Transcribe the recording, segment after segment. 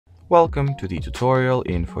Welcome to the tutorial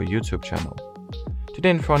info YouTube channel. Today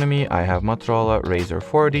in front of me I have Motorola Razr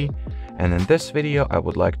 40, and in this video I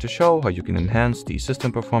would like to show how you can enhance the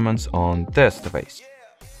system performance on this device.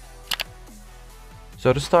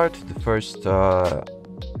 So to start, the first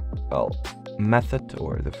method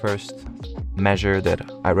or the first measure that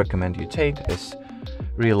I recommend you take is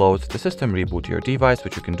reload the system, reboot your device,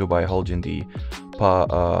 which you can do by holding the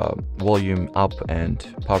volume up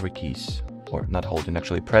and power keys, or not holding,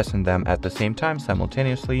 actually pressing them at the same time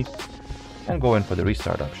simultaneously, and go in for the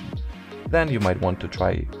restart option. Then you might want to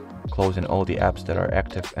try closing all the apps that are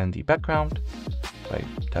active in the background by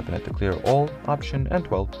tapping at the clear all option, and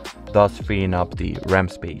thus freeing up the RAM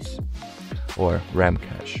space or RAM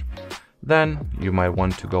cache. Then you might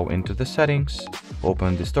want to go into the settings,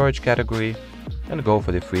 open the storage category, and go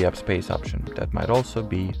for the free up space option. That might also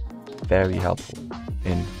be very helpful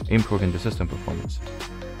in improving the system performance.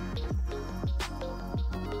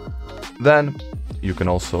 Then you can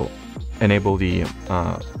also enable the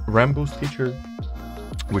RAM boost feature,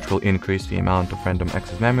 which will increase the amount of random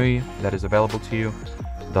access memory that is available to you,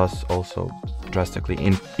 thus also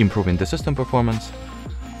drastically improving the system performance.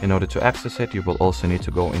 In order to access it, you will also need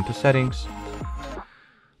to go into settings,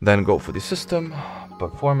 then go for the system,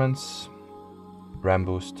 performance, RAM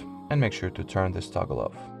boost, and make sure to turn this toggle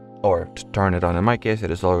off, or to turn it on. In my case,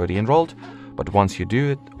 it is already enrolled, but once you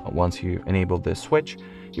do it, once you enable this switch,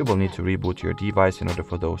 you will need to reboot your device in order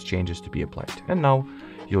for those changes to be applied. And now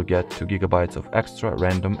you'll get 2 GB of extra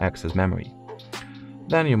random access memory.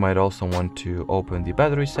 Then you might also want to open the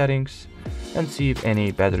battery settings and see if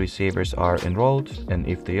any battery savers are enrolled, and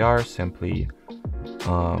if they are, simply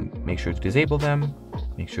make sure to disable them.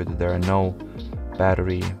 Make sure that there are no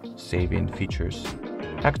battery saving features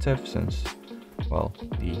active, since, well,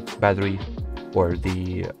 the battery or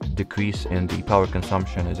the decrease in the power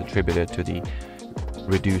consumption is attributed to the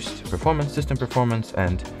reduced system performance,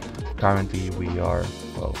 and currently we are,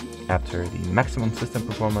 well, after the maximum system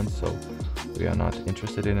performance, so we are not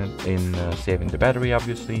interested in saving the battery,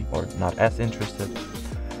 obviously, or not as interested.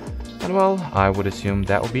 And well, I would assume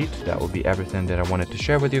that will be it. That will be everything that I wanted to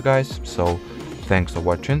share with you guys. So thanks for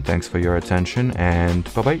watching, thanks for your attention,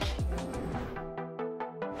 and bye bye.